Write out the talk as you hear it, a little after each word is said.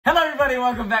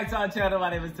everybody, welcome back to our channel. My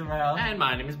name is Terrell. And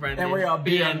my name is Brendan. And we are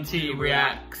BMT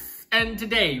Reacts. And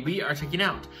today we are checking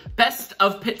out Best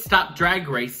of Pit Stop Drag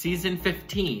Race Season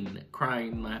 15.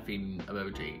 Crying, laughing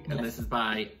emoji. And this is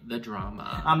by The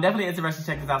Drama. I'm definitely interested to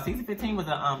check this out. Season 15 was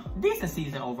a decent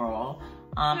season overall.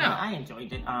 And I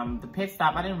enjoyed it. The pit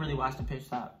stop, I didn't really watch the pit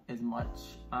stop as much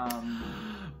as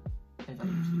I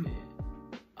usually did.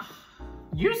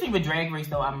 Usually with Drag Race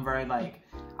though, I'm very like,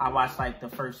 I watched like the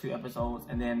first few episodes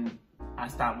and then I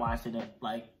stopped watching it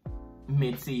like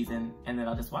mid-season and then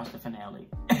I'll just watch the finale.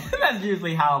 That's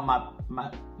usually how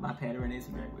my pattern is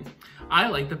in Drag Race. I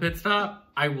like the pit stop.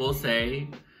 I will say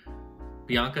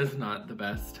Bianca's not the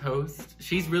best host.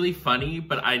 She's really funny,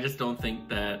 but I just don't think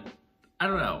that, I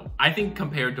don't know. I think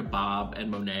compared to Bob and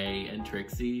Monet and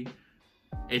Trixie,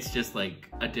 it's just like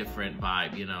a different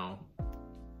vibe, you know?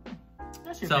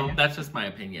 That's just my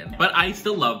opinion. Yeah. But I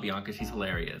still love Bianca. She's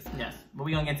hilarious. Yes. But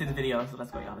we're gonna get into the video, so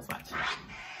let's go, y'all. Let's watch.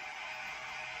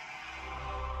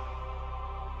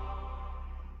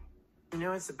 You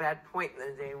know, it's a bad point in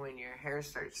the day when your hair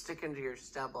starts sticking to your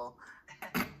stubble.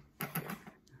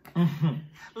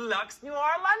 Lux, New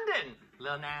Orleans, London.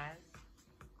 Lil Nas.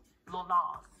 Lil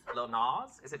Nas. Lil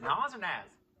Nas? Is it Nas or Nas?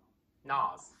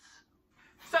 Nas.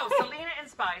 So, Selena and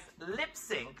Spice lip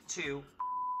sync to...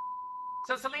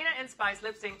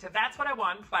 That's What I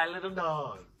Want by Little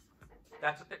Nas.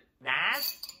 That's what the...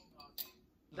 Nas?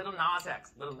 Little Nas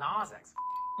X. Little Nas X.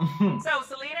 So,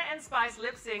 Selena and Spice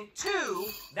lip sync to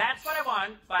That's What I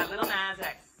Want by Little Nas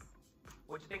X.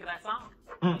 What'd you think of that song?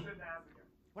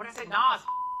 What did I say? Nas.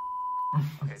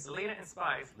 Okay, Selena and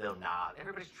Spice, Lil Nas.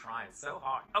 Everybody's trying so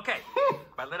hard. Okay,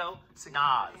 by Little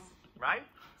Nas, right?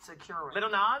 Secure.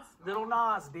 Little Nas? Little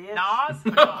Nas, bitch. Nas?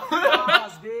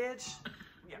 Nas, bitch.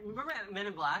 Yeah. Remember Men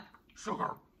in Black?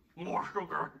 Sugar. More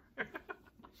sugar.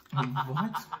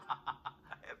 What?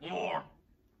 More.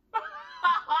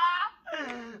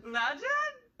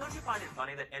 Imagine. Don't you find it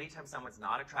funny that anytime someone's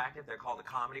not attractive, they're called a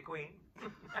comedy queen?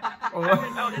 Oh.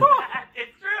 Haven't noticed that?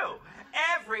 It's true.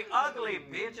 Every ugly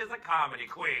bitch is a comedy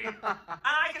queen. And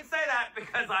I can say that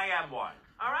because I am one.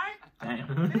 All right?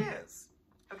 Damn. It is.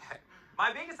 Okay.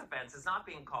 My biggest offense is not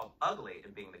being called ugly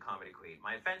and being the comedy queen.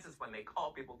 My offense is when they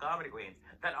call people comedy queens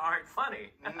that aren't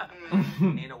funny.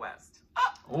 Nina West.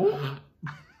 Oh.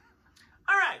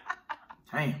 All right.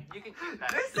 Damn. You can keep that.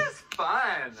 This is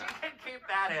fun. You can keep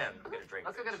that in. Get a drink.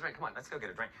 Let's go get a drink. Come on. Let's go get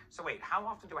a drink. So wait, how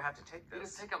often do I have to take You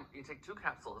this? just take them. You take 2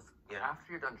 capsules after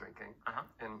you're done drinking. Uh-huh.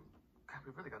 And God,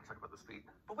 we really got to talk about this feet.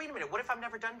 But wait a minute. What if I'm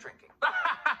never done drinking?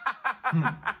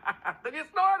 Then you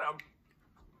snort them.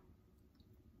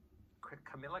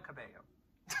 Camila Cabello.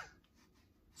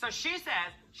 So she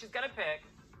says she's gonna pick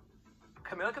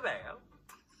Camila Cabello.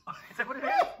 Is that what it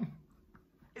is?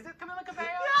 Is it Camila Cabello?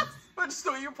 Yes. But just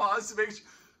don't you pause to make sure.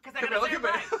 Because I gotta say it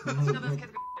right. You know those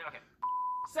kids. Okay.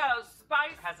 So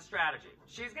Spice has a strategy.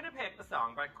 She's gonna pick the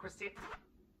song by Christina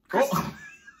Cabello.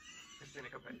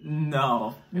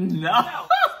 No. No,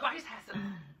 Spice has a...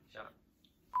 Shut up.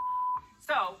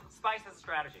 So, Spice has a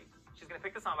strategy. She's going to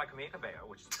pick the song by Camila Cabello,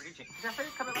 which is pretty cheap. Did I say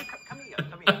Camila? Camila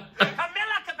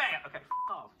Cabello! Okay,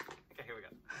 oh. Okay, here we go.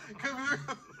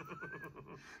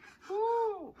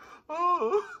 Ooh.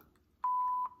 Oh.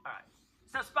 Alright.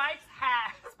 So, Spice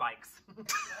has... Spikes.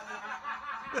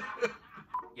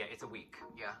 Yeah, it's a week.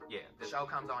 Yeah. Yeah. The show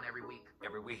comes on every week.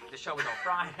 Every week. The show is on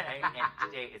Friday, and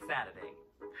today is Saturday.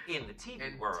 In the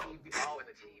TV world. In the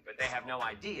TV. But they have no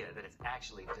idea that it's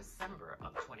actually December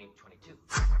of 2022.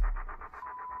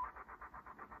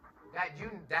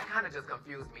 That kind of just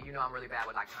confused me. You know I'm really bad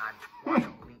with like time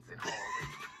quantum leaps and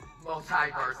halls,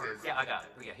 multiverses. Yeah, I got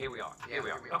it. Yeah, here we are. Here we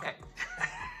are. Okay.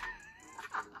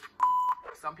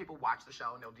 Some people watch the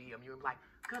show and they'll DM you and be like,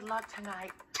 "Good luck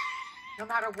tonight. No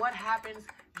matter what happens,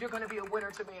 you're gonna be a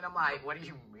winner to me." And I'm like, "What do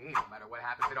you mean? No matter what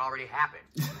happens, it already happened."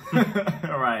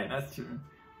 All right, that's true.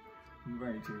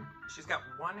 Very true. She's got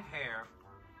one hair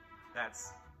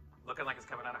that's looking like it's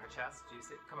coming out of her chest. Do you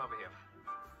see it? Come over here.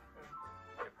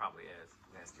 It probably is.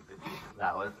 That's too big.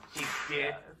 That was. She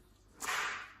did.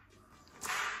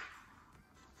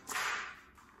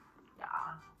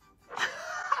 Yeah.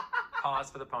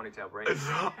 Pause for the ponytail break.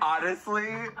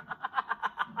 Honestly,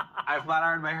 I flat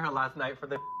ironed my hair last night for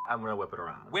the. I'm gonna whip it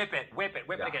around. Whip it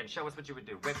again. Show us what you would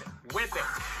do. Whip it. Whip it.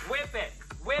 Whip it.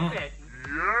 Whip it.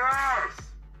 Yes.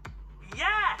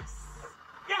 Yes.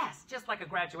 Yes. Just like a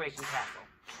graduation tassel.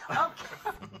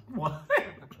 Okay. What?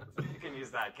 You can use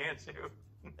that, can't you?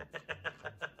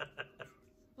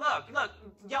 Look,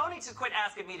 y'all need to quit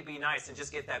asking me to be nice and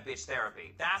just get that bitch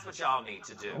therapy. That's what y'all need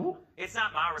to do. Ooh. It's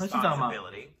not my What you talking about?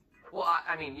 responsibility. Well,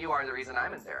 I mean, you are the reason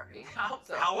I'm in therapy.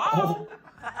 So. Hello?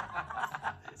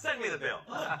 Send me the bill.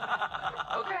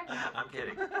 Okay. I'm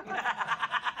kidding.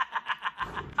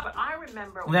 But I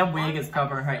remember that wig is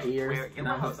covering her ears. And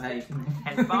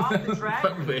And Bob the drag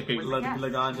queen was a guest.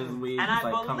 Laganja's wig And is I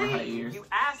like covering her believe ears. you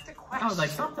asked a question. I was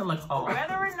like, something looks off.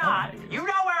 Whether or not, you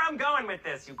know where I'm going with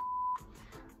this, you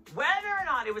whether or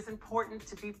not it was important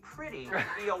to be pretty to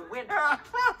be a winner.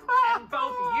 And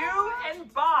both you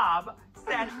and Bob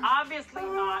said, obviously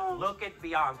not, look at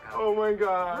Bianca. Oh my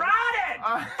God. Rot it!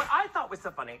 What I thought was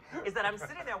so funny is that I'm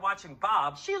sitting there watching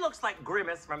Bob. She looks like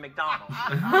Grimace from McDonald's.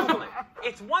 Ugly.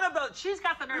 It's one of those, she's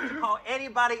got the nerve to call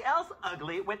anybody else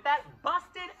ugly with that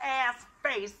busted ass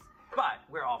face. But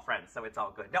we're all friends, so it's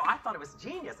all good. No, I thought it was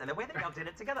genius, and the way that y'all did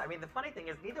it together. I mean, the funny thing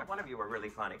is, neither one of you were really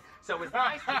funny. So it was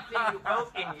nice to see you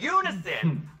both in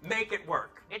unison make it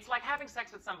work. It's like having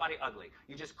sex with somebody ugly.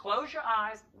 You just close your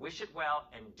eyes, wish it well,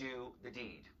 and do the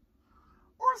deed.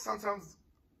 Or sometimes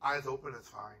eyes open is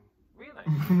fine. Really?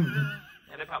 And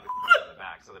they probably in the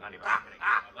back, so they're not even getting it.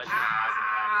 Unless you have eyes in the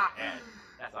back of your head.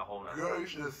 That's a whole nother. Girl, you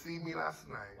should have seen me last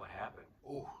night. What happened?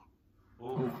 Ooh.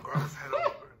 Ooh. Girl's head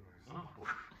open. Oh.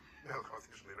 That'll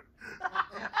conversation later.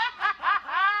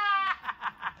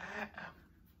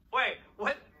 Wait,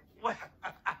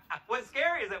 what's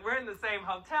scary is that we're in the same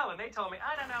hotel, and they told me,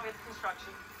 I don't know, it's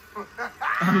construction.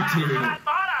 I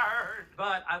thought I heard.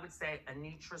 But I would say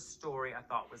Anitra's story I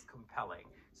thought was compelling.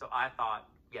 So I thought,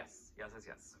 yes.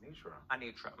 Anitra.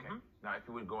 Anitra. Okay. Now, if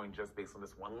you were going just based on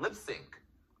this one lip sync,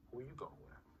 who are you going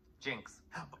with? Jinx.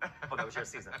 Oh, that was your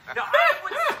season. No, I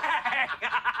would say...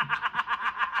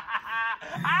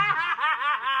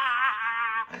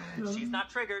 She's not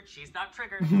triggered. She's not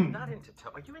not into toe.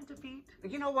 Are you into feet?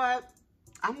 You know what?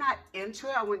 I'm not into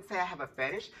it. I wouldn't say I have a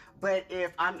fetish, but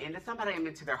if I'm into somebody, I'm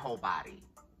into their whole body.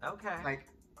 Okay. Like,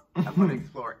 I want to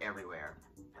explore everywhere.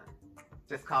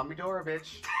 Just call me Dora,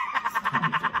 bitch.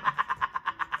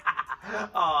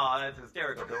 Oh, that's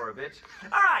hysterical, Dora, bitch.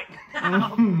 All right.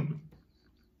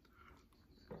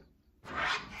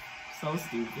 So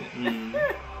stupid.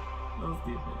 So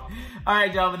stupid. All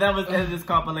right, y'all, but that was the end of this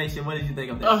compilation. What did you think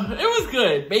of that? It was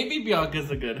good. Maybe Bianca's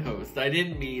a good host. I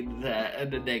didn't mean that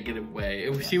in a negative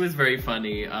way. She was very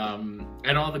funny.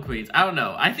 And all the queens. I don't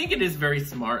know. I think it is very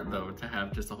smart, though, to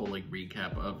have just a whole, like,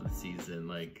 recap of the season.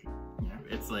 Like,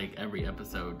 it's, like, every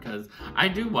episode. Because I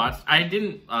do watch... I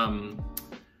didn't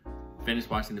finish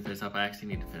watching the first up. I actually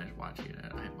need to finish watching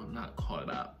it. I'm not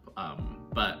caught up.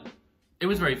 But... it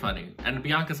was very funny, and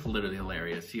Bianca's literally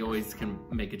hilarious. She always can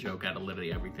make a joke out of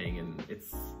literally everything, and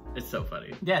it's so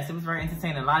funny. Yes, it was very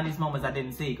entertaining. A lot of these moments I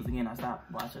didn't see, because again, I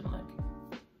stopped watching like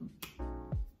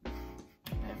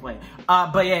halfway.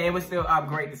 But yeah, it was still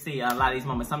great to see a lot of these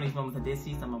moments. Some of these moments I did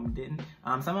see, some of them didn't.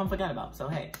 Some of them forgot about, so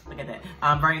hey, look at that.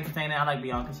 Very entertaining. I like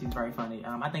Bianca, she's very funny.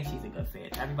 I think she's a good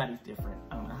fit. Everybody's different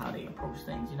how they approach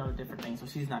things, you know, the different things. So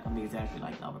she's not gonna be exactly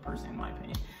like the other person, in my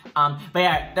opinion. But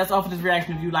yeah, that's all for this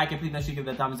reaction. If you like it, please make sure you give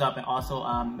it a thumbs up, and also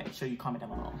make sure you comment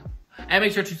down below. And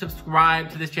make sure to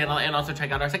subscribe to this channel, and also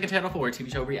check out our second channel for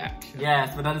TV show reaction.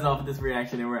 Yes, but that is all for this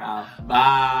reaction, and we're out.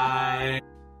 Bye.